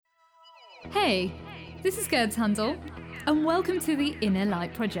Hey, this is Gerd Handel, and welcome to the Inner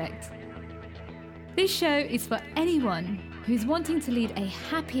Light Project. This show is for anyone who's wanting to lead a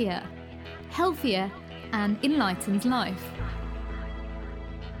happier, healthier, and enlightened life.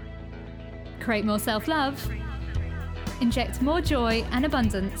 Create more self-love, inject more joy and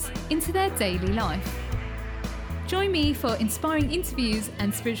abundance into their daily life. Join me for inspiring interviews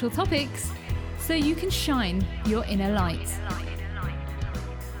and spiritual topics so you can shine your inner light.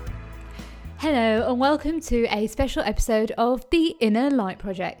 Hello and welcome to a special episode of the Inner Light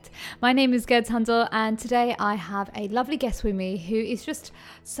Project. My name is Gerd Handel and today I have a lovely guest with me who is just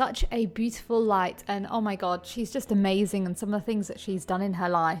such a beautiful light, and oh my god, she's just amazing, and some of the things that she's done in her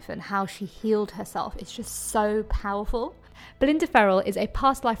life and how she healed herself is just so powerful. Belinda Farrell is a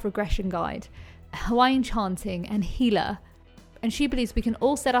past life regression guide, Hawaiian chanting and healer, and she believes we can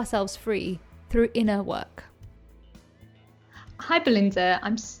all set ourselves free through inner work. Hi Belinda,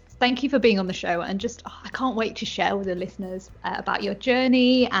 thank you for being on the show, and I can't wait to share with the listeners about your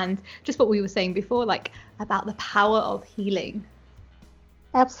journey and just what we were saying before, like about the power of healing.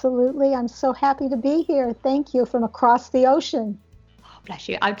 Absolutely. I'm so happy to be here. Thank you from across the ocean. Oh, bless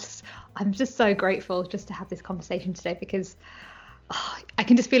you. I'm just so grateful just to have this conversation today because I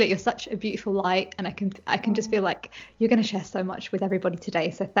can just feel it. You're such a beautiful light, and I can just feel like you're going to share so much with everybody today.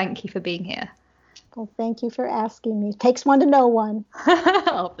 So thank you for being here. Well, thank you for asking me. It takes one to know one.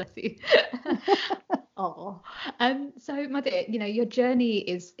 Oh, bless you. Oh, so my dear, your journey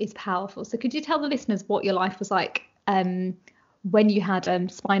is powerful. So could you tell the listeners what your life was like when you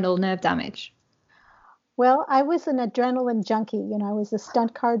had spinal nerve damage? Well, I was an adrenaline junkie. I was a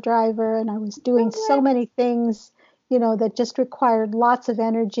stunt car driver, and I was doing so many things, that just required lots of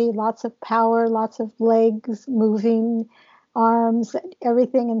energy, lots of power, lots of legs moving, arms,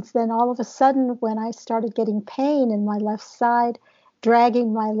 everything. And then all of a sudden, when I started getting pain in my left side,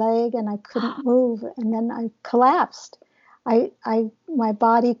 dragging my leg, and I couldn't move, and then I collapsed. My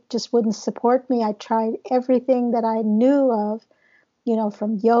body just wouldn't support me. I tried everything that I knew of,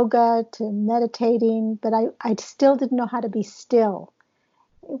 from yoga to meditating, but I still didn't know how to be still.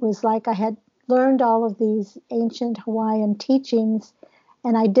 It was like I had learned all of these ancient Hawaiian teachings,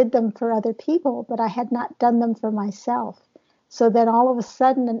 and I did them for other people, but I had not done them for myself. So then all of a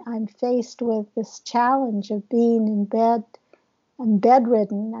sudden I'm faced with this challenge of being in bed. I'm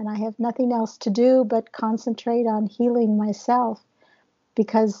bedridden, and I have nothing else to do but concentrate on healing myself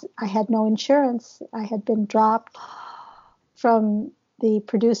because I had no insurance. I had been dropped from the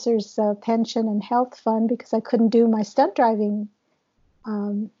producer's pension and health fund because I couldn't do my stunt driving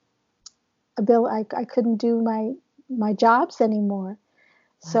I couldn't do my jobs anymore.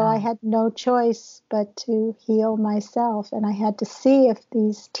 So I had no choice but to heal myself. And I had to see if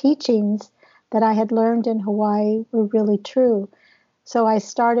these teachings that I had learned in Hawaii were really true. So I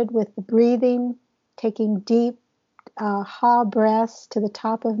started with the breathing, taking deep ha breaths to the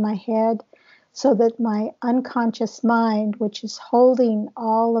top of my head so that my unconscious mind, which is holding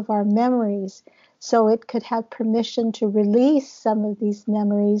all of our memories, so it could have permission to release some of these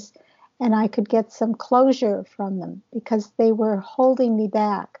memories, and I could get some closure from them because they were holding me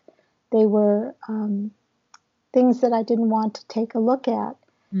back. They were things that I didn't want to take a look at.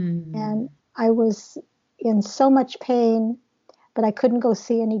 Mm. And I was in so much pain, but I couldn't go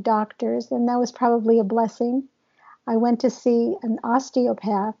see any doctors, and that was probably a blessing. I went to see an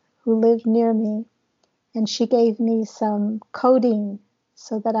osteopath who lived near me, and she gave me some codeine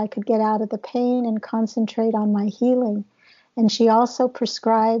so that I could get out of the pain and concentrate on my healing. And she also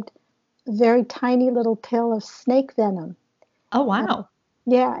prescribed a very tiny little pill of snake venom. Oh, wow.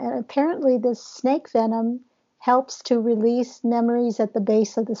 And apparently this snake venom helps to release memories at the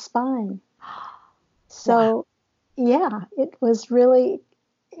base of the spine. So, wow. It was really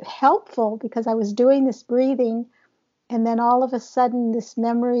helpful because I was doing this breathing, and then all of a sudden this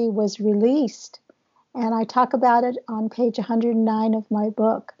memory was released. And I talk about it on page 109 of my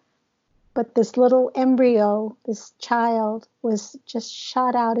book. But this little embryo, this child, was just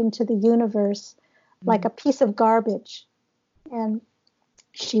shot out into the universe like a piece of garbage. And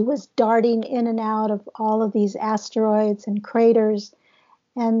she was darting in and out of all of these asteroids and craters,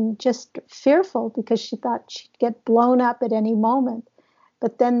 and just fearful because she thought she'd get blown up at any moment.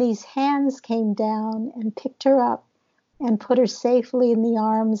 But then these hands came down and picked her up and put her safely in the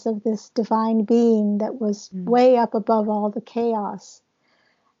arms of this divine being that was way up above all the chaos.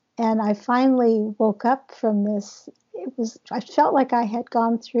 And I finally woke up from this. I felt like I had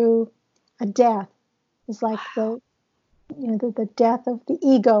gone through a death. It was like the death of the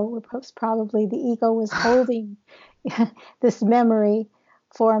ego. Probably the ego was holding this memory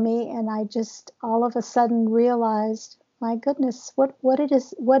for me. And I just all of a sudden realized, my goodness, what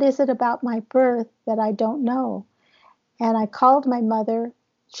is it about my birth that I don't know? And I called my mother.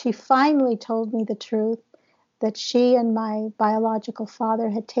 She finally told me the truth, that she and my biological father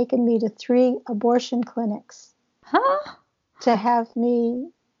had taken me to 3 abortion clinics Huh? to have me,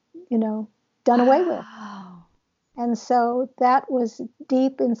 done away with. Wow. And so that was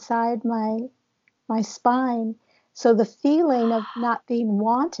deep inside my spine. So the feeling of not being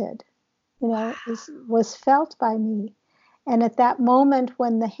wanted, was felt by me. And at that moment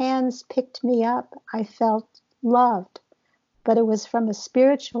when the hands picked me up, I felt loved, but it was from a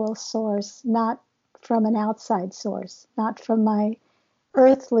spiritual source, not from an outside source, not from my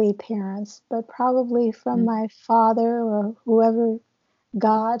earthly parents, but probably from my father or whoever,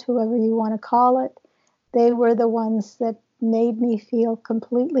 God, whoever you want to call it. They were the ones that made me feel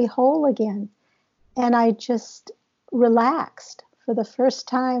completely whole again. And I just relaxed. For the first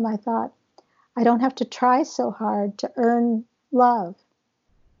time, I thought, I don't have to try so hard to earn love.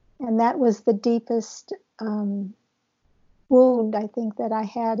 And that was the deepest wound, I think, that I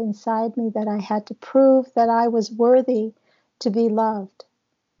had inside me, that I had to prove that I was worthy to be loved.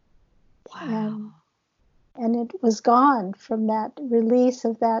 Wow. And it was gone from that release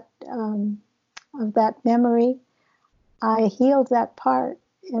of that memory. I healed that part.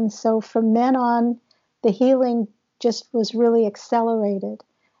 And so from then on, the healing just was really accelerated.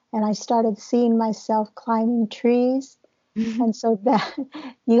 And I started seeing myself climbing trees. And so that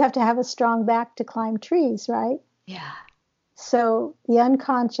you have to have a strong back to climb trees, right? Yeah. So the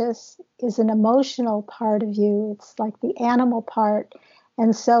unconscious is an emotional part of you. It's like the animal part.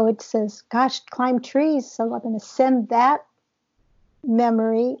 And so it says, gosh, climb trees. So I'm going to send that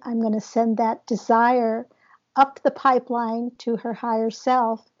memory, I'm going to send that desire up the pipeline to her higher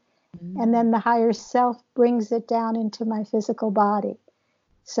self. And then the higher self brings it down into my physical body.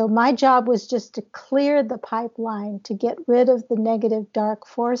 So my job was just to clear the pipeline, to get rid of the negative dark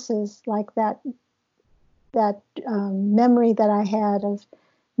forces, like that memory that I had of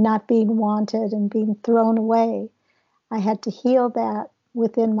not being wanted and being thrown away. I had to heal that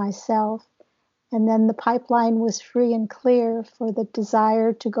within myself. And then the pipeline was free and clear for the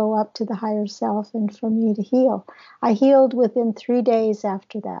desire to go up to the higher self and for me to heal. I healed within 3 days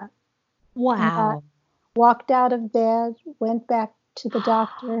after that. Wow. Walked out of bed, went back to the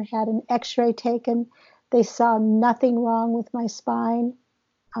doctor, had an x-ray taken. They saw nothing wrong with my spine.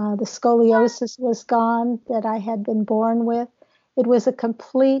 The scoliosis was gone that I had been born with. It was a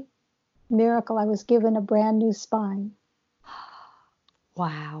complete miracle. I was given a brand new spine.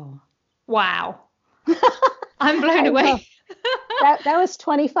 Wow. Wow. I'm blown away. That was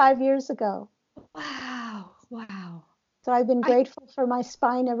 25 years ago. Wow. Wow. So I've been grateful for my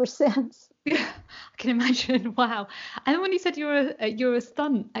spine ever since. Yeah, I can imagine. Wow. And then when you said you're a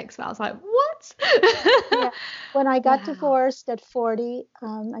stunt expert, I was like, what? Yeah. When I got Wow. divorced at 40,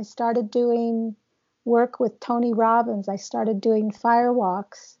 I started doing work with Tony Robbins. I started doing fire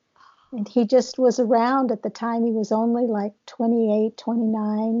walks. And he just was around at the time. He was only like 28,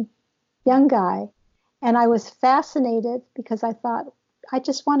 29, young guy. And I was fascinated because I thought, I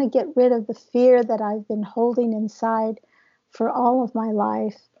just want to get rid of the fear that I've been holding inside for all of my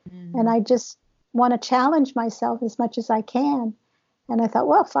life. And I just want to challenge myself as much as I can. And I thought,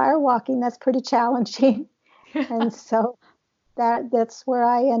 well, fire walking, that's pretty challenging. And so that's where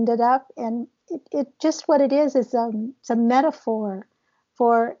I ended up. And it just what it is it's a metaphor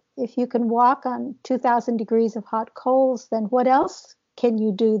for if you can walk on 2,000 degrees of hot coals, then what else can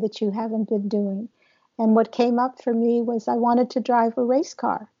you do that you haven't been doing? And what came up for me was I wanted to drive a race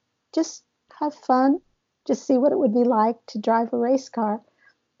car, just have fun, just see what it would be like to drive a race car.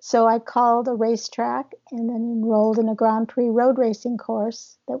 So I called a racetrack and then enrolled in a Grand Prix road racing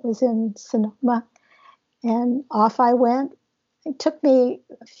course that was in Sonoma. And off I went. It took me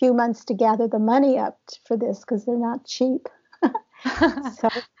a few months to gather the money up for this because they're not cheap.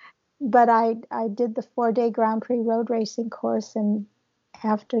 But I did the 4-day Grand Prix road racing course. And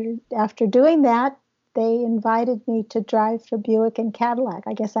after doing that, they invited me to drive for Buick and Cadillac.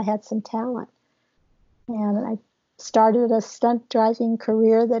 I guess I had some talent. And I started a stunt driving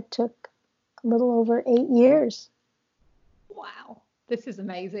career that took a little over 8 years. Wow, this is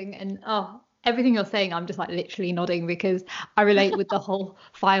amazing. And everything you're saying, I'm just like literally nodding because I relate with the whole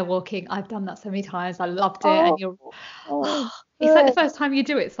firewalking. I've done that so many times. I loved it. And it's like the first time you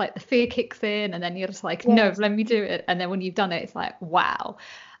do it, it's like the fear kicks in and then you're just like, no, let me do it. And then when you've done it, it's like, wow.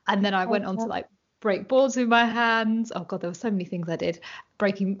 And then I went on to like break boards with my hands. Oh God, there were so many things I did.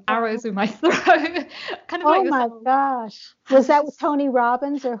 Breaking arrows with my throat. Kind of oh my gosh. Was that with Tony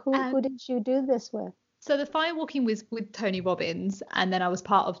Robbins or who did you do this with? So the fire walking was with Tony Robbins, and then I was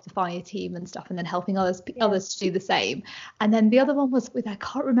part of the fire team and stuff, and then helping others to do the same. And then the other one was with, I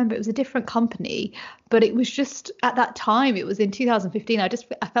can't remember, it was a different company, but it was just at that time, it was in 2015. I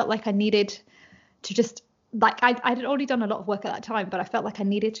felt like I needed to just, like, I'd already done a lot of work at that time, but I felt like I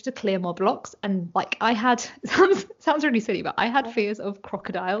needed to clear more blocks. And like I had, sounds really silly, but I had fears of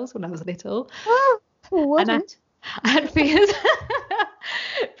crocodiles when I was little. Who wouldn't? I had fears.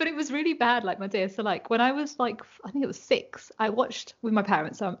 But it was really bad, like, my dear. So like when I was like, I think it was 6, I watched with my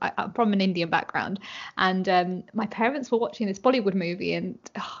parents. So I'm from an Indian background, and my parents were watching this Bollywood movie, and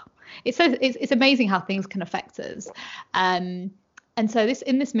it's amazing how things can affect us. And so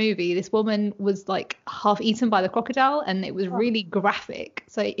in this movie, this woman was like half eaten by the crocodile, and it was really graphic.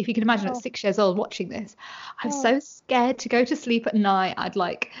 So if you can imagine at 6 years old watching this, I was so scared to go to sleep at night. I'd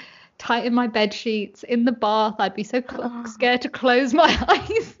like tighten my bed sheets in the bath. I'd be so scared to close my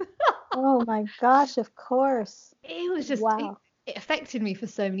eyes. Oh my gosh, of course. It was just, it affected me for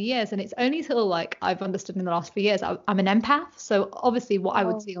so many years. And it's only till like I've understood in the last few years, I'm an empath. So obviously what I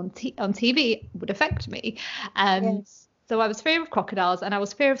would see on TV would affect me. Yes. So I was fear of crocodiles, and I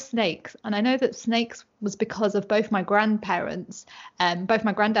was fear of snakes. And I know that snakes was because of both my grandparents, both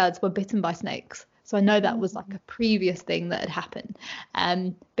my granddads were bitten by snakes. So I know that was like a previous thing that had happened.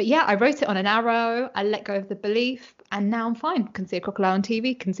 But yeah, I wrote it on an arrow. I let go of the belief, and now I'm fine. Can see a crocodile on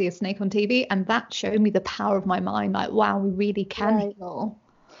TV, can see a snake on TV. And that showed me the power of my mind. Like, wow, we really can heal.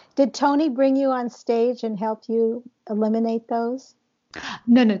 Did Tony bring you on stage and help you eliminate those?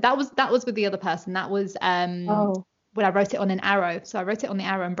 No, that was with the other person. That was when I wrote it on an arrow. So I wrote it on the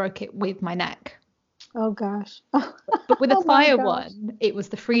arrow and broke it with my neck. Oh gosh. But with the fire one, it was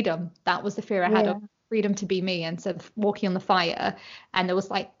the freedom. That was the fear I had of freedom to be me. And so walking on the fire, and there was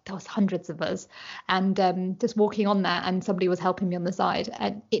hundreds of us, and just walking on that, and somebody was helping me on the side,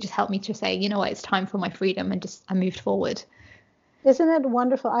 and it just helped me to say, you know what, it's time for my freedom, and I moved forward. Isn't it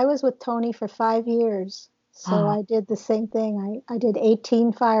wonderful? I was with Tony for 5 years. So I did the same thing. I did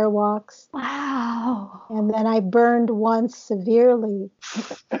 18 fire walks. Wow. And then I burned once severely.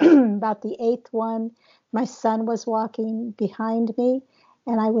 About the 8th one, my son was walking behind me,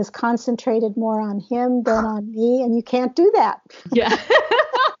 and I was concentrated more on him than on me. And you can't do that. Yeah.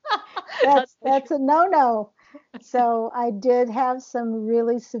 That's a no-no. So I did have some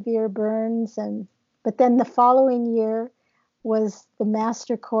really severe burns, but then the following year was the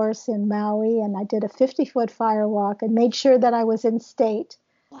master course in Maui, and I did a 50-foot fire walk and made sure that I was in state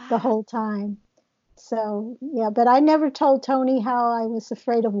the whole time. So, yeah, but I never told Tony how I was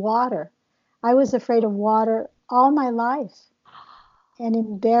afraid of water. I was afraid of water all my life and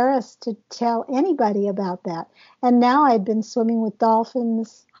embarrassed to tell anybody about that. And now I'd been swimming with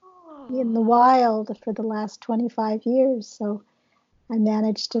dolphins in the wild for the last 25 years. So I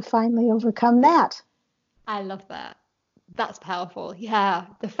managed to finally overcome that. I love that. That's powerful. Yeah.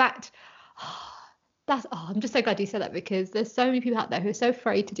 The fact I'm just so glad you said that, because there's so many people out there who are so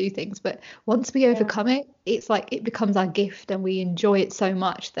afraid to do things, but once we overcome it, it's like it becomes our gift, and we enjoy it so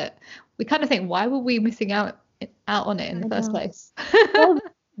much that we kind of think, why were we missing out on it in the first place? Well,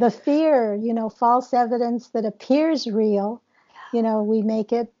 the fear, false evidence that appears real, we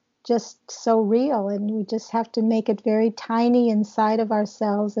make it just so real, and we just have to make it very tiny inside of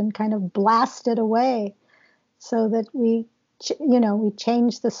ourselves and kind of blast it away, so that we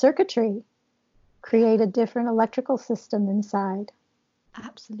change the circuitry, create a different electrical system inside.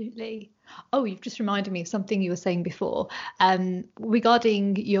 Absolutely. Oh, you've just reminded me of something you were saying before,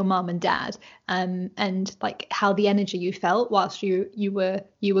 regarding your mum and dad, and like how the energy you felt whilst you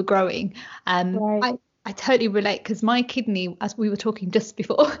were growing. Right. I totally relate, because my kidney, as we were talking just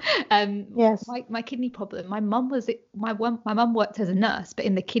before, yes, my kidney problem. My mum worked as a nurse, but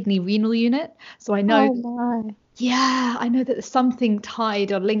in the kidney renal unit. So I know. Oh my. Yeah, I know that there's something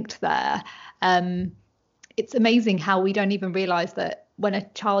tied or linked there. It's amazing how we don't even realize that when a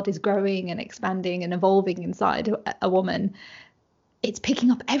child is growing and expanding and evolving inside a woman, it's picking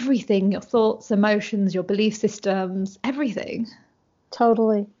up everything, your thoughts, emotions, your belief systems, everything.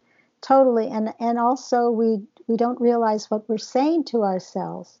 Totally. And also we don't realize what we're saying to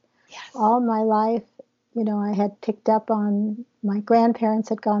ourselves. Yes. All my life, I had picked up on, my grandparents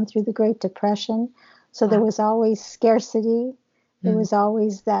had gone through the Great Depression. So there was always scarcity. There was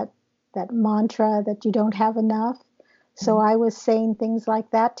always that mantra that you don't have enough. So I was saying things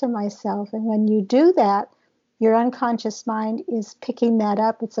like that to myself. And when you do that, your unconscious mind is picking that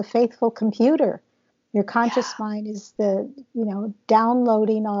up. It's a faithful computer. Your conscious mind is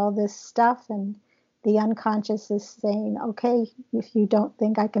downloading all this stuff, and the unconscious is saying, okay, if you don't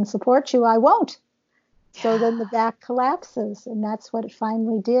think I can support you, I won't. So then the back collapses, and that's what it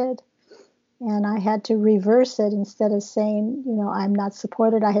finally did. And I had to reverse it. Instead of saying, I'm not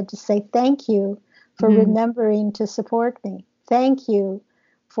supported, I had to say, thank you for remembering to support me. Thank you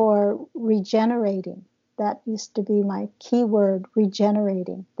for regenerating. That used to be my key word,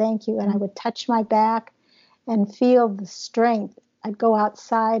 regenerating. Thank you. And I would touch my back and feel the strength. I'd go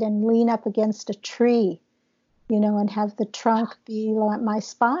outside and lean up against a tree, and have the trunk be like my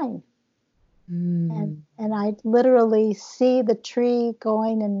spine. And I'd literally see the tree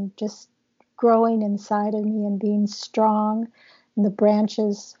going and just growing inside of me and being strong, and the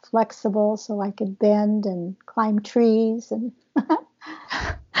branches flexible so I could bend and climb trees. And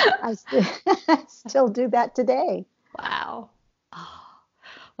I still do that today. Wow. Oh,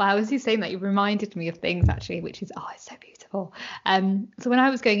 wow. As you're saying that, you reminded me of things actually, which is, it's so beautiful. So when I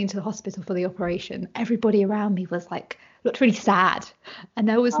was going into the hospital for the operation, everybody around me looked really sad. And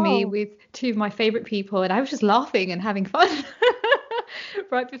there was me with two of my favorite people, and I was just laughing and having fun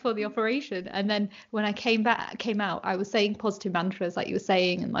right before the operation. And then when I came out, I was saying positive mantras like you were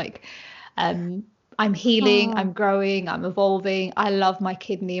saying, and I'm healing, I'm growing, I'm evolving. I love my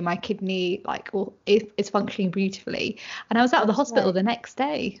kidney. My kidney, it's functioning beautifully. And I was out of the hospital the next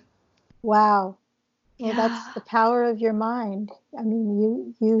day. Wow. Well, that's the power of your mind. I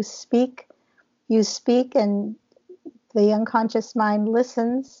mean, you speak, and the unconscious mind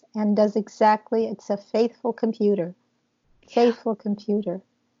listens and does exactly. It's a faithful computer.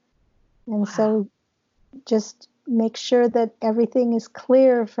 And so just make sure that everything is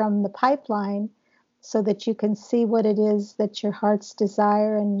clear from the pipeline so that you can see what it is that your heart's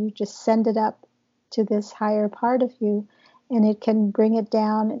desire, and you just send it up to this higher part of you, and it can bring it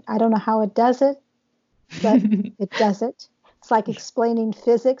down. I don't know how it does it, but it does it. It's like explaining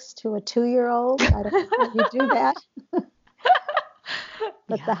physics to a 2-year-old. I don't know how you do that.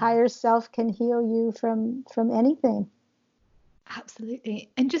 But the higher self can heal you from anything.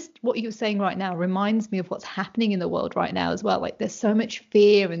 Absolutely. And just what you're saying right now reminds me of what's happening in the world right now as well. Like there's so much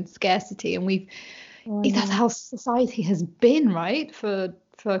fear and scarcity, and that's how society has been, right? For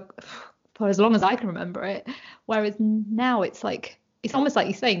as long as I can remember it. Whereas now it's almost like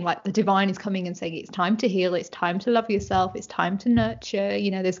you're saying, like the divine is coming and saying it's time to heal, it's time to love yourself, it's time to nurture,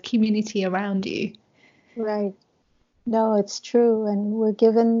 there's community around you. Right. No, it's true. And we're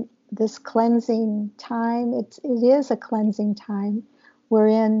given this cleansing time. It is a cleansing time. We're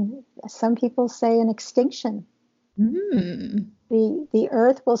in, some people say, an extinction. The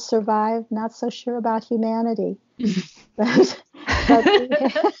earth will survive. Not so sure about humanity, but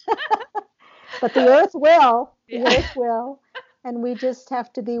the earth will. The earth will, and we just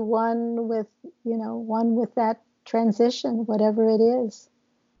have to be one with that transition, whatever it is.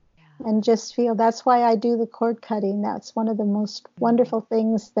 And just feel. That's why I do the cord cutting. That's one of the most wonderful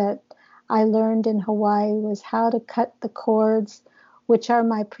things that I learned in Hawaii, was how to cut the cords, which are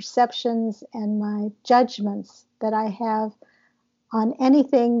my perceptions and my judgments that I have on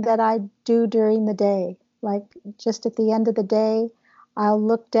anything that I do during the day. Like just at the end of the day, I'll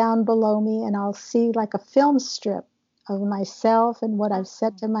look down below me and I'll see like a film strip of myself and what I've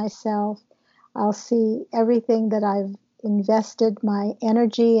said to myself. I'll see everything that I've invested my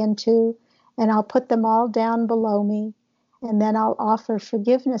energy into, and I'll put them all down below me, and then I'll offer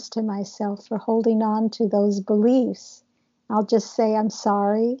forgiveness to myself for holding on to those beliefs. I'll just say, I'm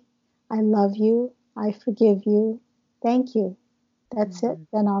sorry, I love you, I forgive you, thank you. That's it.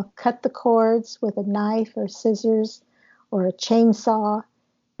 Then I'll cut the cords with a knife or scissors or a chainsaw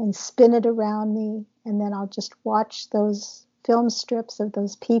and spin it around me, and then I'll just watch those film strips of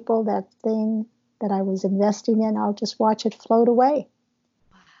those people, that thing that I was investing in. I'll just watch it float away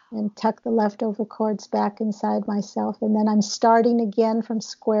and tuck the leftover cords back inside myself. And then I'm starting again from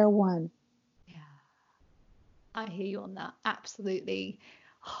square one. Yeah, I hear you on that. Absolutely.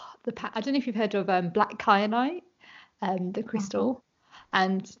 I don't know if you've heard of black kyanite, the crystal.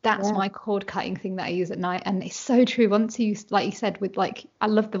 And that's my cord cutting thing that I use at night. And it's so true. Once you, like you said, I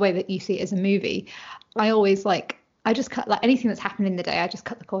love the way that you see it as a movie. I just cut anything that's happened in the day. I just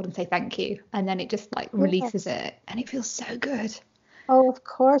cut the cord and say thank you, and then it just releases it, and it feels so good. Oh, of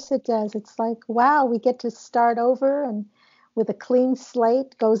course it does. It's like, wow, we get to start over, and with a clean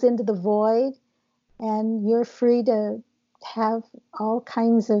slate, goes into the void, and you're free to have all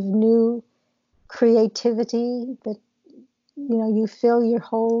kinds of new creativity that you fill your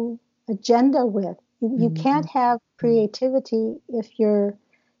whole agenda with. You can't have creativity if you're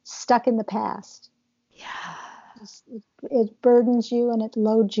stuck in the past. Yeah. It burdens you and it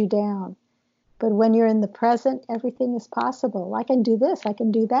loads you down. But when you're in the present, everything is possible. I can do this. I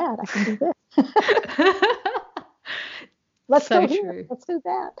can do that. I can do this. Let's go here. Let's do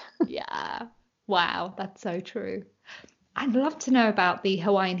that. Yeah. Wow. That's so true. I'd love to know about the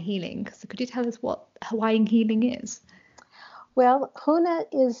Hawaiian healing. So could you tell us what Hawaiian healing is? Well, Huna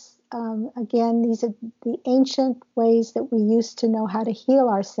is, again, these are the ancient ways that we used to know how to heal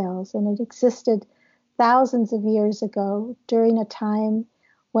ourselves. And it existed thousands of years ago during a time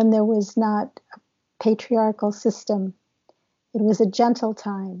when there was not a patriarchal system. It was a gentle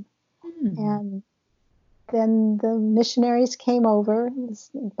time. Hmm. And then the missionaries came over, it was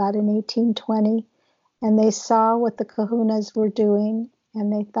about in 1820, and they saw what the kahunas were doing,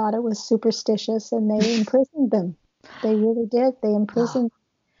 and they thought it was superstitious, and they imprisoned them. They really did. They Oh. imprisoned.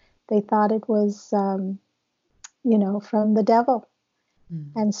 They thought it was, from the devil.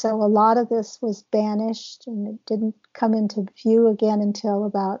 Hmm. And so a lot of this was banished, and it didn't come into view again until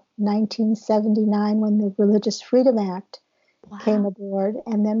about 1979 when the Religious Freedom Act came Wow. aboard.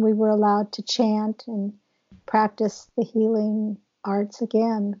 And then we were allowed to chant and practice the healing arts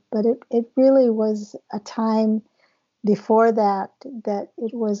again. But it really was a time before that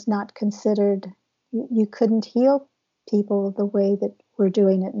it was not considered, you couldn't heal people the way that we're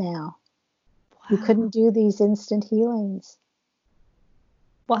doing it now. You couldn't Wow. do these instant healings.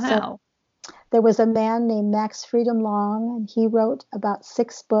 So Wow. there was a man named Max Freedom Long, and he wrote about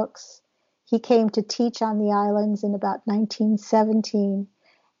 6 books. He came to teach on the islands in about 1917,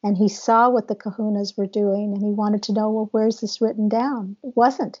 and he saw what the kahunas were doing, and he wanted to know, well, where's this written down? It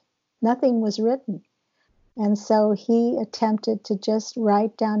wasn't. Nothing was written. And so he attempted to just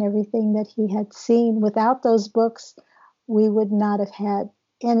write down everything that he had seen. Without those books, we would not have had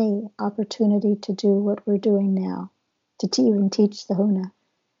any opportunity to do what we're doing now, to even teach the Huna.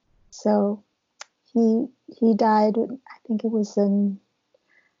 So he died, I think it was in,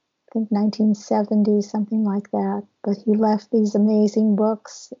 I think 1970, something like that. But he left these amazing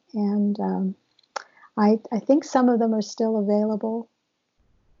books, and I think some of them are still available.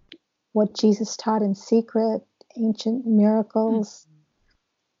 What Jesus taught in secret, ancient Hmm. miracles,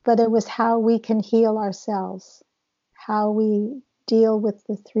 but it was how we can heal ourselves, how we deal with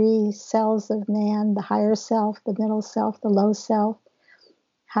the 3 cells of man, the higher self, the middle self, the low self,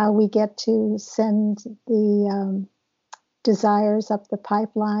 how we get to send the desires up the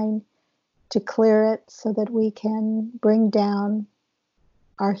pipeline to clear it so that we can bring down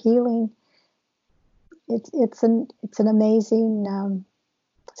our healing. It's an amazing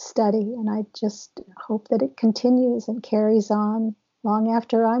study, and I just hope that it continues and carries on long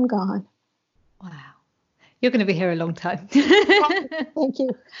after I'm gone. Wow. You're going to be here a long time. Thank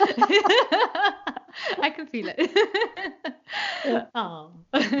you. I can feel it. Oh.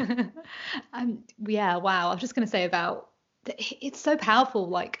 Yeah, wow. I was just going to say about it's so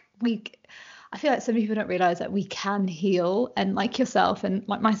powerful. I feel like some people don't realize that we can heal, and like yourself and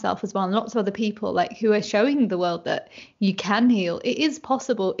like myself as well, and lots of other people like who are showing the world that you can heal. It is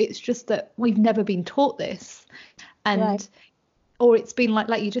possible. It's just that we've never been taught this. Right. And or it's been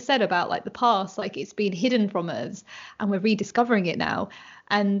like you just said about like the past, like it's been hidden from us and we're rediscovering it now,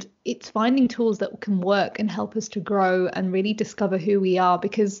 and it's finding tools that can work and help us to grow and really discover who we are,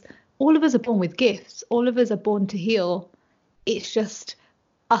 because all of us are born with gifts, all of us are born to heal. It's just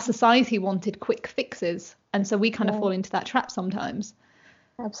our society wanted quick fixes, and so we kind of fall Right. into that trap sometimes.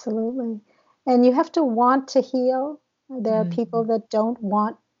 Absolutely. And you have to want to heal. There are people Mm. that don't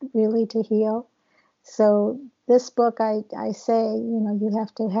want really to heal. So this book, I say, you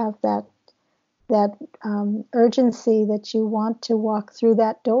have to have that urgency that you want to walk through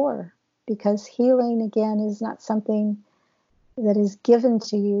that door, because healing again is not something that is given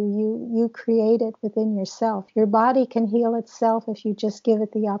to you. You create it within yourself. Your body can heal itself if you just give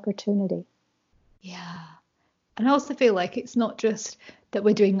it the opportunity. Yeah. And I also feel like it's not just that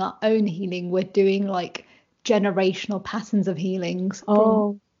we're doing our own healing, we're doing like generational patterns of healings from,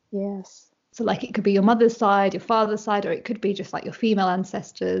 Oh, yes. so like it could be your mother's side, your father's side, or it could be just like your female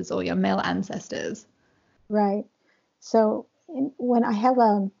ancestors or your male ancestors. Right. So when I have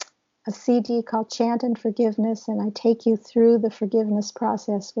a CD called Chant and Forgiveness, and I take you through the forgiveness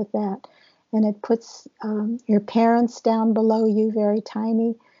process with that. And it puts your parents down below you, very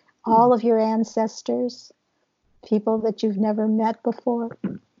tiny, Hmm. all of your ancestors, people that you've never met before,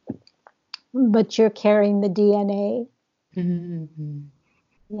 but you're carrying the DNA,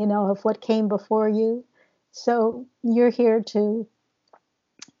 Mm-hmm. of what came before you. So you're here to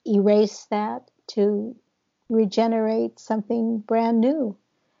erase that, to regenerate something brand new.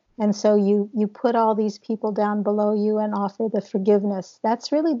 And so you put all these people down below you and offer the forgiveness.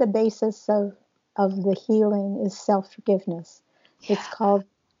 That's really the basis of the healing, is self-forgiveness. It's Yeah. called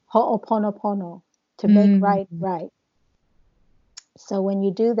ho'oponopono, to make right Mm-hmm. right. So when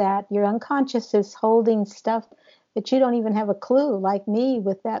you do that, your unconscious is holding stuff that you don't even have a clue. Like me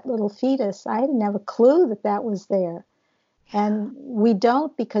with that little fetus, I didn't have a clue that that was there. And we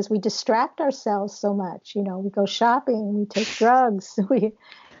don't because we distract ourselves so much. We go shopping, we take drugs, we,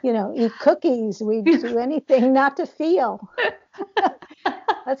 eat cookies, we do anything not to feel.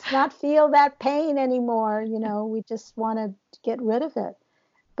 Let's not feel that pain anymore. We just want to get rid of it.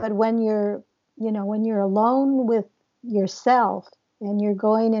 But when you're alone with yourself and you're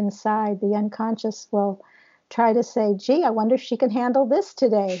going inside, the unconscious will try to say, gee, I wonder if she can handle this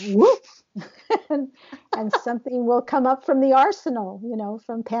today. Whoop! and something will come up from the arsenal,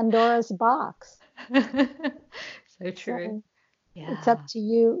 from Pandora's box. So true. So it's up to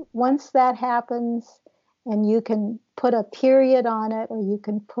you. Once that happens, and you can put a period on it, or you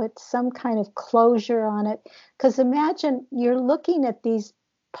can put some kind of closure on it. Because imagine you're looking at these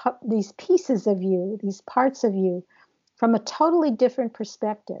pieces of you, these parts of you, from a totally different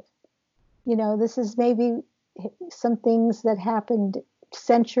perspective. This is maybe some things that happened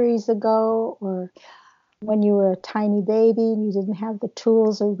centuries ago, or when you were a tiny baby and you didn't have the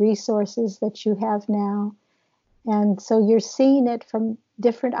tools or resources that you have now. And so you're seeing it from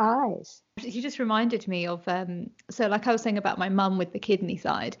different eyes. You just reminded me of, so like I was saying about my mum with the kidney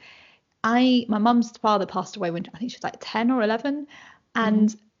side, my mum's father passed away when I think she was like 10 or 11.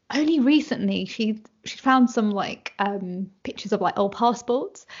 And only recently she found some like pictures of like old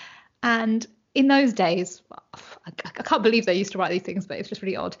passports. And in those days, I can't believe they used to write these things, but it's just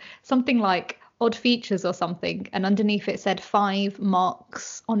really odd. Something like odd features or something. And underneath it said 5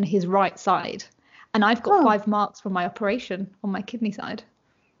 marks on his right side. And I've got 5 marks from my operation on my kidney side.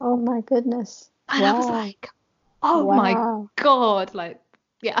 Oh my goodness. And I was like, oh my God. Like,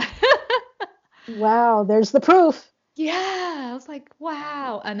 yeah. Wow, there's the proof. Yeah, I was like,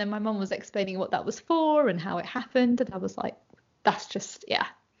 wow. And then my mum was explaining what that was for and how it happened. And I was like, that's just, yeah.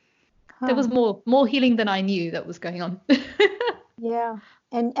 There was more healing than I knew that was going on. Yeah.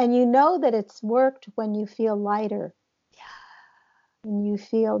 And you know that it's worked when you feel lighter. Yeah. And you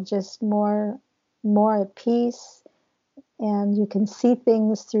feel just more at peace, and you can see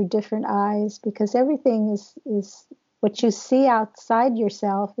things through different eyes, because everything is what you see outside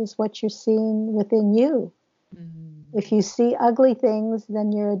yourself is what you're seeing within you. If you see ugly things,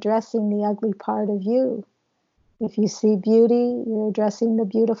 then you're addressing the ugly part of you. If you see beauty, you're addressing the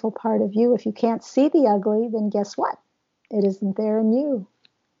beautiful part of you. If you can't see the ugly, then guess what? It isn't there in you.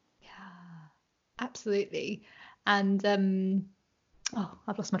 Yeah, absolutely. And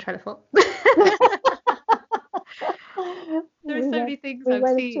I've lost my train of thought. There are so many things I've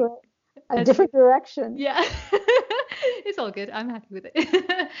seen. A different direction. Yeah. It's all good. I'm happy with it.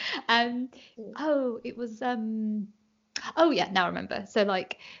 It was oh yeah, now I remember. So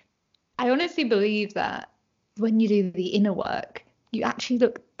like I honestly believe that when you do the inner work, you actually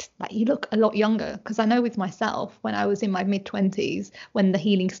look a lot younger, because I know with myself, when I was in my mid-20s, when the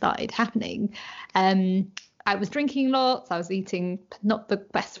healing started happening, I was drinking lots, I was eating not the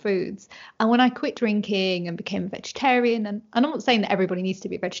best foods. And when I quit drinking and became a vegetarian, and I'm not saying that everybody needs to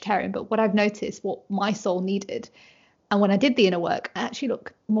be a vegetarian, but what I've noticed, what my soul needed, and when I did the inner work, I actually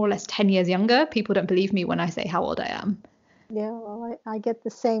look more or less 10 years younger. People don't believe me when I say how old I am. Yeah, well, I get the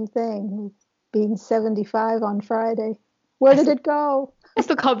same thing, being 75 on Friday. Where did it go? I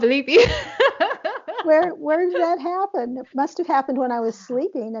still can't believe you. Where did that happen? It must have happened when I was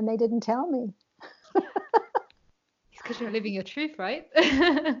sleeping and they didn't tell me. It's because you're living your truth, right?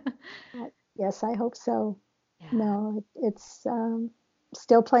 Yes, I hope so. Yeah. No, it's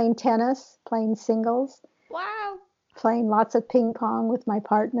still playing tennis, playing singles. Wow. Playing lots of ping pong with my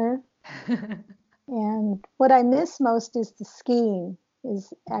partner. And what I miss most is the skiing,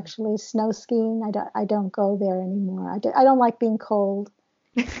 is actually snow skiing. I don't go there anymore. I don't like being cold.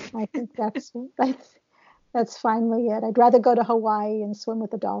 I think that's finally it. I'd rather go to Hawaii and swim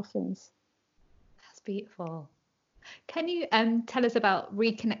with the dolphins. That's beautiful. Can you tell us about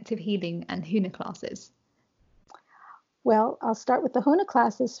reconnective healing and Huna classes? Well, I'll start with the Huna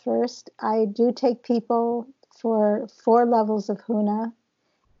classes first. I do take people for 4 levels of Huna,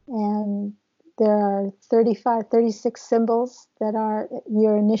 and there are 36 symbols that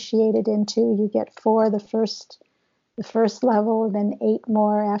you're initiated into. You get 4 the first level, and then 8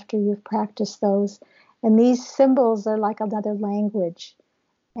 more after you've practiced those. And these symbols are like another language,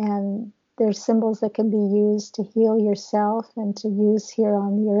 and they're symbols that can be used to heal yourself and to use here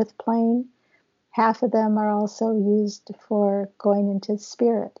on the earth plane. Half of them are also used for going into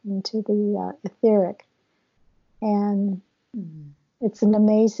spirit, into the etheric. And it's an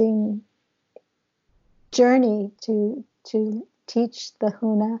amazing journey to teach the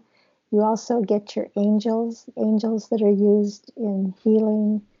Huna. You also get your angels that are used in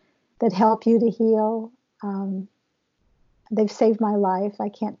healing, that help you to heal. They've saved my life. I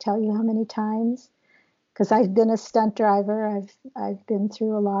can't tell you how many times. because I've been a stunt driver. I've been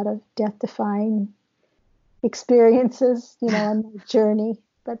through a lot of death-defying experiences, on my journey.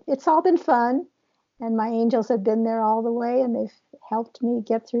 But it's all been fun, and my angels have been there all the way, and they've helped me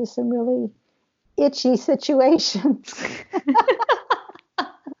get through some really itchy situations.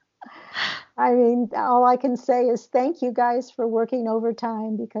 I mean, all I can say is thank you guys for working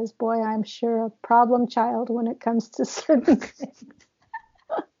overtime, because boy, I'm sure a problem child when it comes to certain things.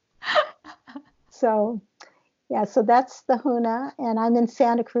 So, yeah, so that's the Huna, and I'm in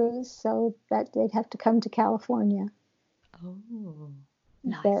Santa Cruz, so that they'd have to come to California. Oh,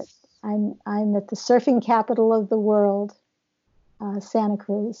 nice. But I'm at the surfing capital of the world, Santa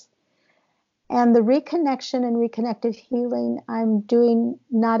Cruz. And the reconnection and reconnective healing, I'm doing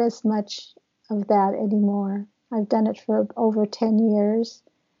not as much of that anymore. I've done it for over 10 years,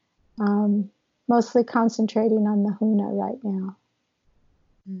 mostly concentrating on the Huna right now.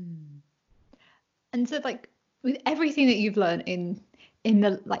 And so, like, with everything that you've learned in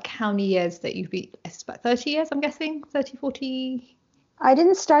the, like, how many years that you've been, it's about 30 years, I'm guessing, 30, 40? I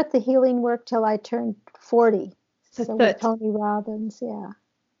didn't start the healing work till I turned 40. So with Tony Robbins, yeah.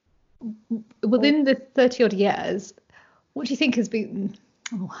 Within the 30 odd years, what do you think has been,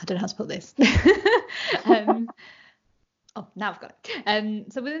 I don't know how to put this. Now I've got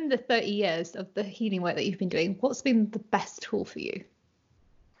it. So within the 30 years of the healing work that you've been doing, what's been the best tool for you?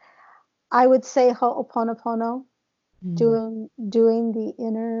 I would say Ho'oponopono, doing the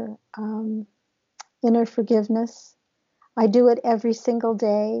inner forgiveness. I do it every single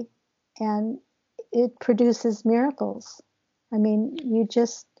day, and it produces miracles. I mean, you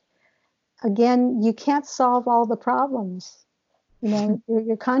can't solve all the problems.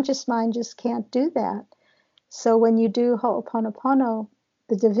 Your conscious mind just can't do that. So when you do Ho'oponopono,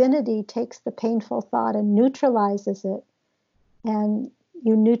 the divinity takes the painful thought and neutralizes it. And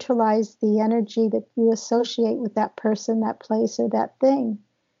you neutralize the energy that you associate with that person, that place, or that thing.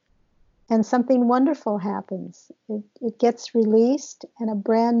 And something wonderful happens. It gets released, and a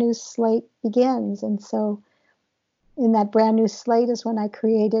brand new slate begins. And so in that brand new slate is when I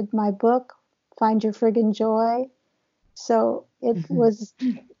created my book, Find Your Friggin' Joy. So it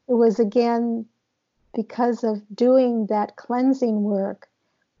was again, because of doing that cleansing work,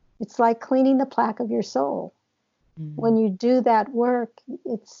 it's like cleaning the plaque of your soul. When you do that work,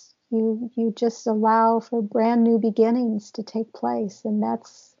 it's you just allow for brand new beginnings to take place, and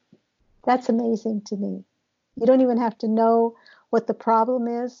that's amazing to me. You don't even have to know what the problem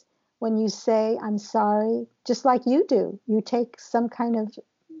is when you say I'm sorry, just like you do. You take some kind of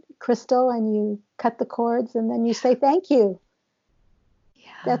crystal and you cut the cords, and then you say thank you.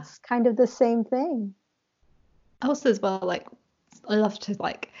 Yeah. That's kind of the same thing. Also, as well, like, I love to,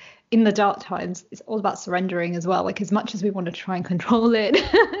 like, in the dark times, it's all about surrendering as well. Like, as much as we want to try and control it.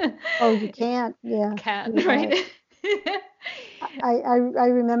 Oh, you can't. Yeah. Can't, right? I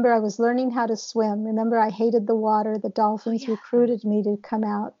remember I was learning how to swim. Remember, I hated the water. The dolphins recruited me to come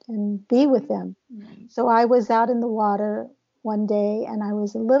out and be with them. So I was out in the water one day, and I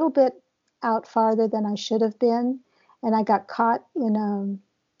was a little bit out farther than I should have been. And I got caught in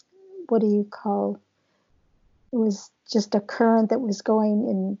what do you call, it was just a current that was going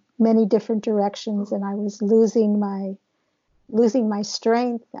in many different directions, and I was losing my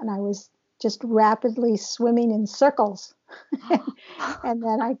strength, and I was just rapidly swimming in circles. And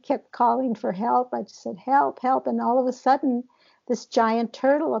then I kept calling for help. I just said, help, help. And all of a sudden, this giant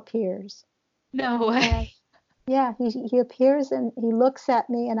turtle appears. No way. Yeah, he appears, and he looks at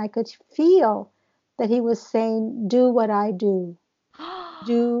me, and I could feel that he was saying, do what I do.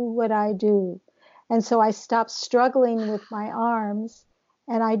 Do what I do. And so I stopped struggling with my arms,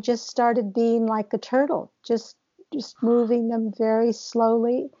 and I just started being like a turtle, just moving them very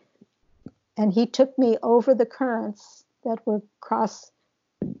slowly. And he took me over the currents that were cross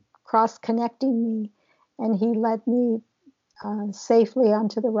connecting me, and he led me safely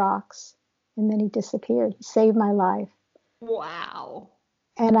onto the rocks, and then he disappeared. He saved my life. Wow.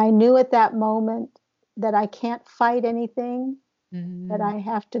 And I knew at that moment that I can't fight anything, that I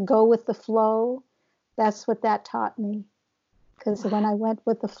have to go with the flow. That's what that taught me. Because when I went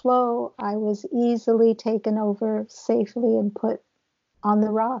with the flow, I was easily taken over safely and put on the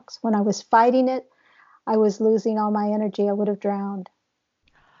rocks. When I was fighting it, I was losing all my energy. I would have drowned.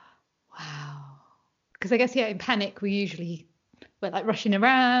 Wow. Because I guess, in panic, we're like rushing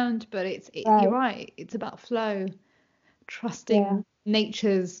around, but Right. You're right. It's about flow, trusting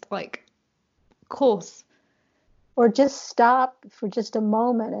nature's, like, course. Or just stop for just a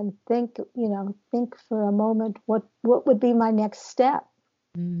moment and think for a moment, what would be my next step?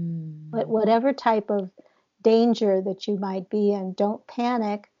 But whatever type of danger that you might be in, don't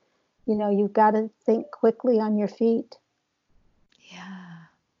panic. You've got to think quickly on your feet. Yeah.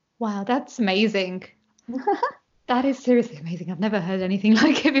 Wow, that's amazing. That is seriously amazing. I've never heard anything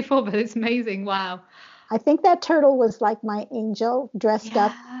like it before, but it's amazing. Wow. I think that turtle was like my angel dressed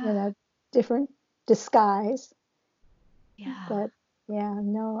up in Yeah. a different disguise. Yeah. But yeah,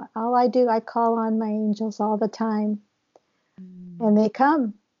 no, all I do, I call on my angels all the time, Mm. and they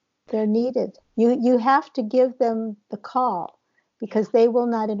come. They're needed. You have to give them the call Yeah. because they will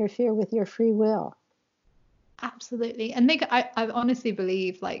not interfere with your free will. Absolutely. And I honestly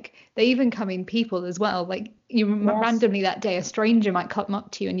believe like they even come in people as well. Like Yes, randomly that day, a stranger might come up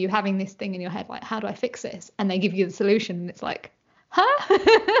to you and you're having this thing in your head, like, how do I fix this? And they give you the solution. And it's like, huh?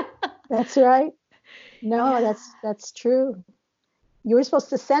 that's right. No, Yeah. that's true. You were supposed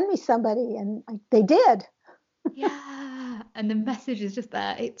to send me somebody, and they did. Yeah. And the message is just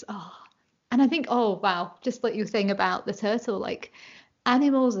there. And I think, oh, wow, just like you were saying about the turtle, like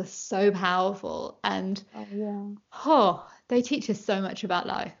animals are so powerful and, Oh yeah. oh, they teach us so much about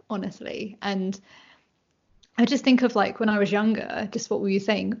life, honestly. And I just think of like when I was younger, just what we were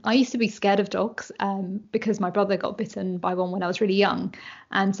saying. I used to be scared of dogs because my brother got bitten by one when I was really young.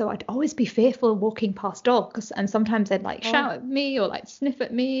 And so I'd always be fearful walking past dogs. And sometimes they'd like Oh, shout at me or like sniff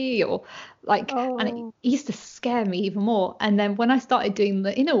at me or like, and it oh, used to scare me even more. And then when I started doing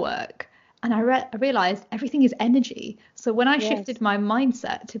the inner work, and I realized everything is energy. So when I shifted yes. my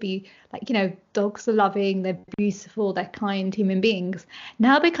mindset to be like, dogs are loving, they're beautiful, they're kind human beings.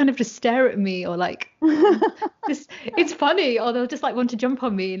 Now they kind of just stare at me or like just it's funny, or they'll just like want to jump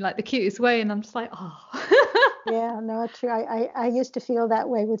on me in like the cutest way, and I'm just like, oh. Yeah, no, true. I used to feel that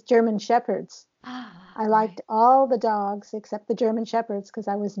way with German Shepherds. I Right. liked all the dogs except the German Shepherds because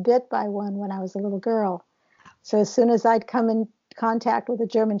I was bit by one when I was a little girl. So as soon as I'd come in contact with a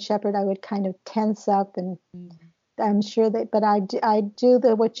German Shepherd, I would kind of tense up, and I'm sure that, but I do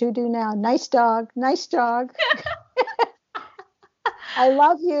what you do now. Nice dog, nice dog. I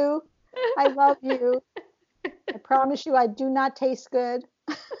love you. I love you. I promise you I do not taste good.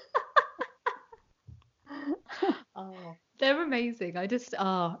 Oh, they're amazing. I just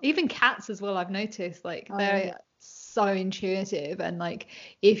even cats as well, I've noticed like Oh yeah. they're so intuitive, and like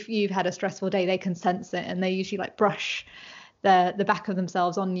if you've had a stressful day they can sense it, and they usually like brush the back of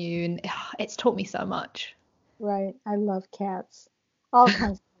themselves on you, and it's taught me so much. Right. I love cats. All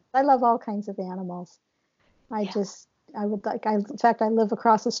kinds. I love all kinds of animals. I Yeah. just, I would like, in fact, I live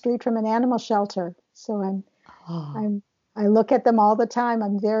across the street from an animal shelter. So Oh. I'm, I look at them all the time.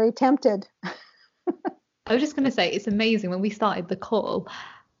 I'm very tempted. I was just going to say, it's amazing. When we started the call,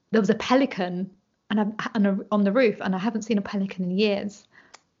 there was a pelican on the roof, and I haven't seen a pelican in years.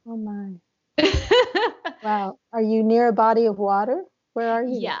 Oh my. Wow. Are you near a body of water? Where are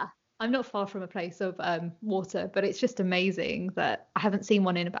you? Yeah, I'm not far from a place of water, but it's just amazing that I haven't seen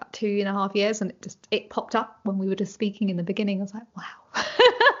one in about 2.5 years, and it popped up when we were just speaking in the beginning. I was like, wow.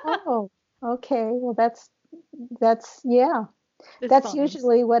 Oh, okay. Well, yeah. The That's signs.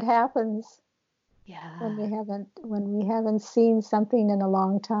 usually what happens when Yeah. we haven't seen something in a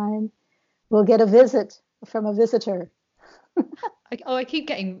long time. We'll get a visit from a visitor. I keep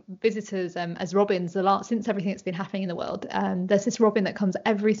getting visitors as robins a lot since everything that's been happening in the world. There's this robin that comes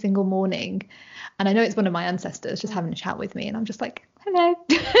every single morning, and I know it's one of my ancestors just Oh, having a chat with me, and I'm just like, hello.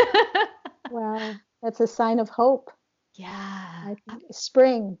 wow. That's a sign of hope. Yeah.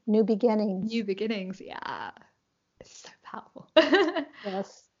 Spring, new beginnings. New beginnings. Yeah. It's so powerful.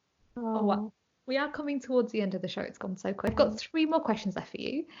 Yes. Oh, well, Oh, we are coming towards the end of the show. It's gone so quick. I've got right. 3 more questions left for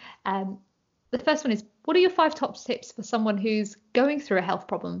you. Um, the first one is, what are your 5 top tips for someone who's going through a health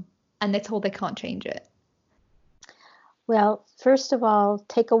problem and they're told they can't change it? Well, first of all,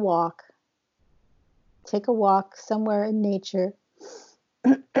 take a walk. Take a walk somewhere in nature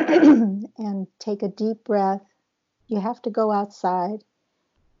and take a deep breath. You have to go outside.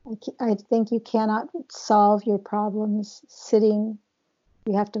 I think you cannot solve your problems sitting.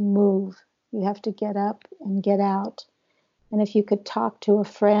 You have to move. You have to get up and get out. And if you could talk to a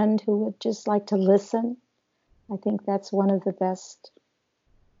friend who would just like to listen, I think that's one of the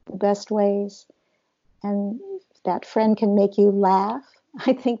best ways. And if that friend can make you laugh,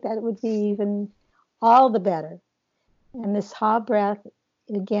 I think that would be even all the better. And this ha breath,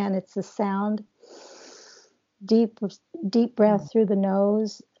 again, it's the sound, deep, deep breath through the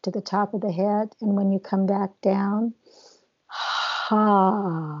nose to the top of the head. And when you come back down,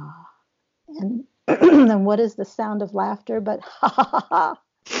 ha. And and what is the sound of laughter but ha ha ha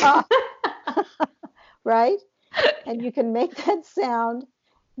ha, right? And you can make that sound.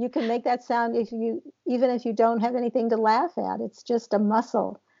 You can make that sound if you even if you don't have anything to laugh at. It's just a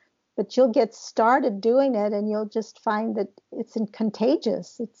muscle, but you'll get started doing it, and you'll just find that it's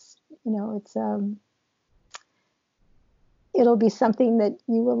contagious. it's it'll be something that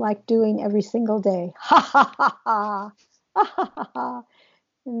you will like doing every single day. Ha ha ha ha. Ha ha ha ha.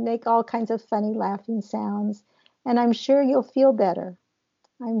 And make all kinds of funny laughing sounds. And I'm sure you'll feel better.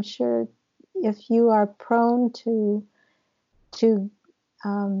 I'm sure if you are prone to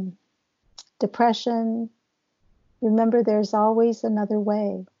depression, remember there's always another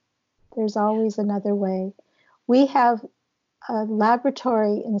way. There's always another way. We have a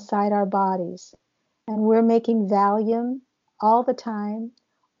laboratory inside our bodies, and we're making Valium all the time,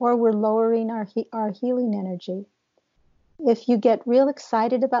 or we're lowering our healing energy. If you get real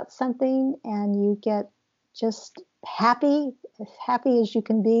excited about something and you get just happy, as happy as you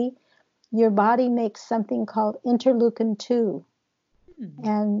can be, your body makes something called interleukin 2.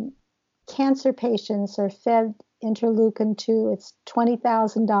 And cancer patients are fed interleukin 2. It's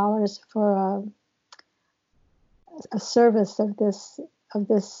 $20,000 for a service of this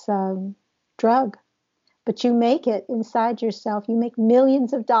drug. But you make it inside yourself. You make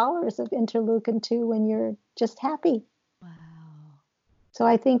millions of dollars of interleukin 2 when you're just happy. Wow. So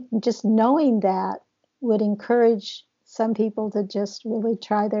I think just knowing that would encourage some people to just really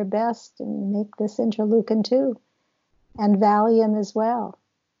try their best and make this interleukin 2 and Valium as well.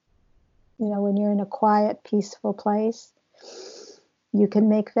 When you're in a quiet, peaceful place, you can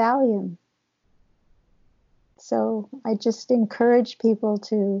make Valium. So I just encourage people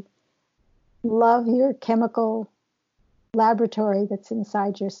to love your chemical laboratory that's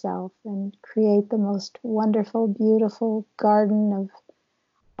inside yourself and create the most wonderful, beautiful garden of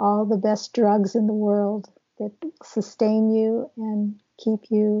all the best drugs in the world that sustain you and keep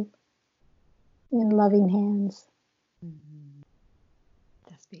you in loving hands. Mm-hmm.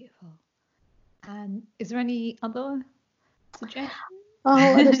 That's beautiful. And is there any other suggestions? Oh,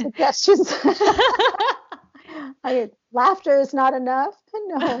 other suggestions? Laughter is not enough.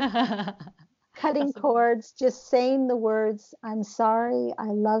 No. Cutting cords, just saying the words, I'm sorry,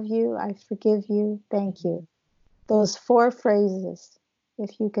 I love you, I forgive you, thank you. Those 4 phrases.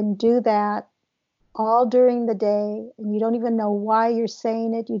 If you can do that all during the day, and you don't even know why you're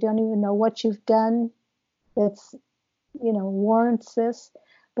saying it, you don't even know what you've done that's, warrants this,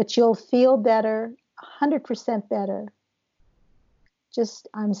 but you'll feel better, 100% better. Just,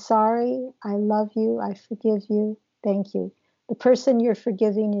 I'm sorry, I love you, I forgive you, thank you. The person you're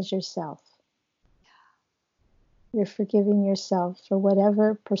forgiving is yourself. You're forgiving yourself for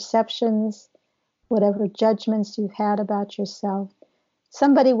whatever perceptions, whatever judgments you've had about yourself.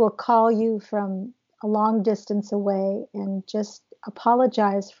 Somebody will call you from a long distance away and just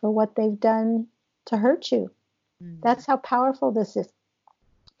apologize for what they've done to hurt you. That's how powerful this is.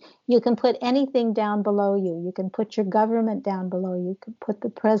 You can put anything down below you. You can put your government down below you. You can put the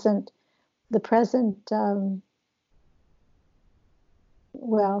present,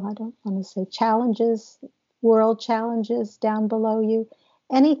 well, I don't want to say challenges, world challenges down below you.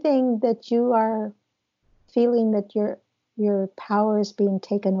 Anything that you are feeling that your power is being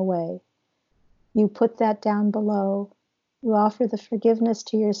taken away, you put that down below. You offer the forgiveness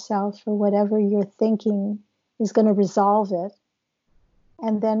to yourself for whatever you're thinking is going to resolve it.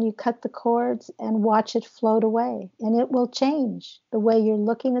 And then you cut the cords and watch it float away. And it will change the way you're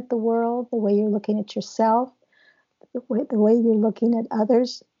looking at the world, the way you're looking at yourself, the way you're looking at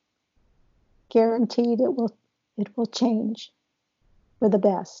others. Guaranteed it will change for the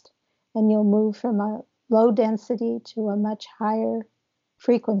best. And you'll move from a low density to a much higher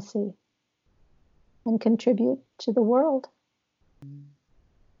frequency and contribute to the world.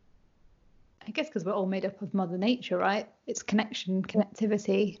 I guess because we're all made up of Mother Nature, right? It's connection,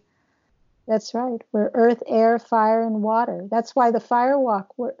 connectivity. That's right. We're earth, air, fire, and water. That's why the fire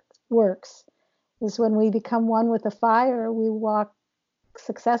walk works, is when we become one with the fire, we walk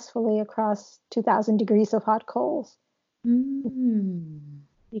successfully across 2,000 degrees of hot coals.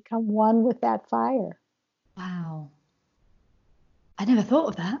 Become one with that fire. Wow. I never thought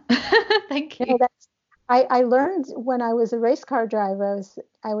of that. Thank you. I learned when I was a race car driver,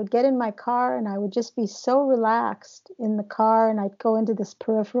 I would get in my car and I would just be so relaxed in the car, and I'd go into this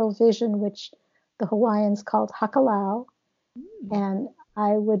peripheral vision, which the Hawaiians called hakalau. And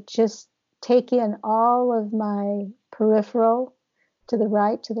I would just take in all of my peripheral, to the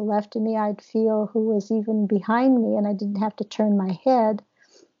right, to the left of me. I'd feel who was even behind me, and I didn't have to turn my head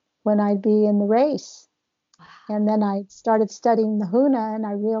when I'd be in the race. And then I started studying the Huna, and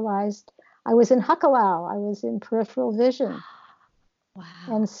I realized I was in hakalau. I was in peripheral vision. Wow.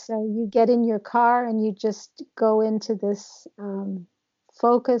 And so you get in your car and you just go into this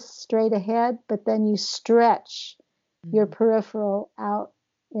focus straight ahead, but then you stretch your peripheral out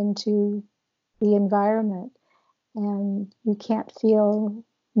into the environment, and you can't feel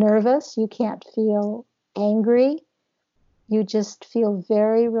nervous. You can't feel angry. You just feel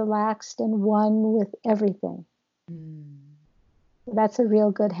very relaxed and one with everything. That's a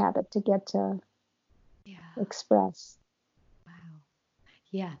real good habit to get to express. Wow.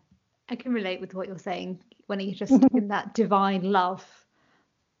 Yeah. I can relate with what you're saying when you're just in that divine love.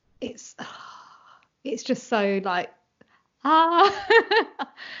 It's just so like, I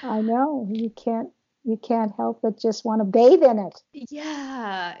know. You can't help but just want to bathe in it.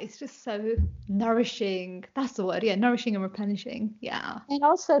 Yeah, it's just so nourishing. That's the word. Yeah, nourishing and replenishing. Yeah. And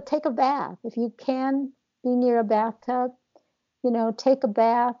also take a bath. If you can be near a bathtub, take a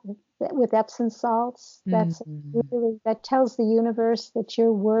bath with Epsom salts. That's really, that tells the universe that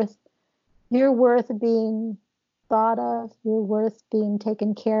you're worth being thought of, you're worth being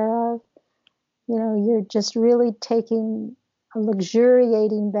taken care of. You're just really taking a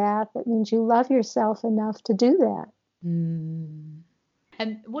luxuriating bath. That means you love yourself enough to do that. And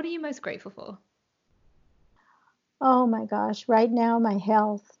what are you most grateful for? Oh my gosh, right now, my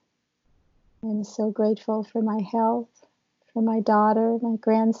health. I'm so grateful for my health, for my daughter, my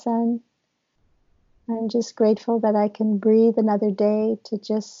grandson. I'm just grateful that I can breathe another day to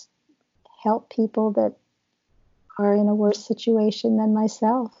just help people that are in a worse situation than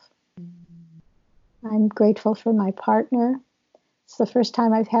myself. I'm grateful for my partner. It's the first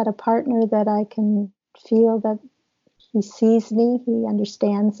time I've had a partner that I can feel that he sees me, he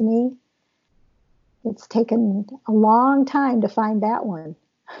understands me. It's taken a long time to find that one.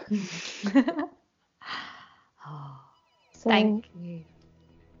 So, thank you.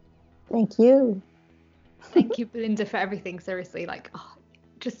 Thank you. Thank you, Belinda, for everything. Seriously,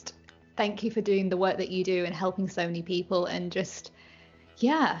 just thank you for doing the work that you do and helping so many people and just,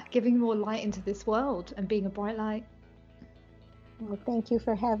 giving more light into this world and being a bright light. Well, thank you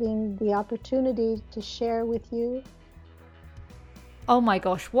for having the opportunity to share with you. Oh my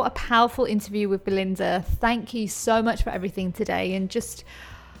gosh, what a powerful interview with Belinda. Thank you so much for everything today. And just,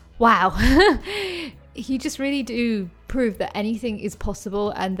 wow, you just really do prove that anything is possible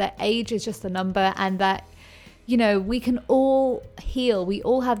and that age is just a number and that, we can all heal. We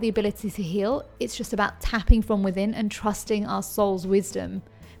all have the ability to heal. It's just about tapping from within and trusting our soul's wisdom.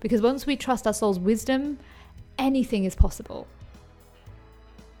 Because once we trust our soul's wisdom, anything is possible.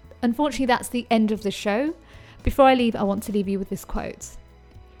 Unfortunately, that's the end of the show. Before I leave, I want to leave you with this quote.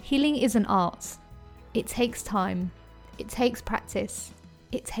 Healing is an art. It takes time. It takes practice.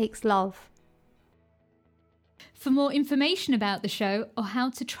 It takes love. For more information about the show or how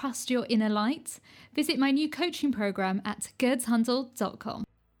to trust your inner light, visit my new coaching program at gerdshandel.com.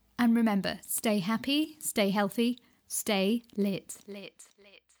 And remember, stay happy, stay healthy, stay lit.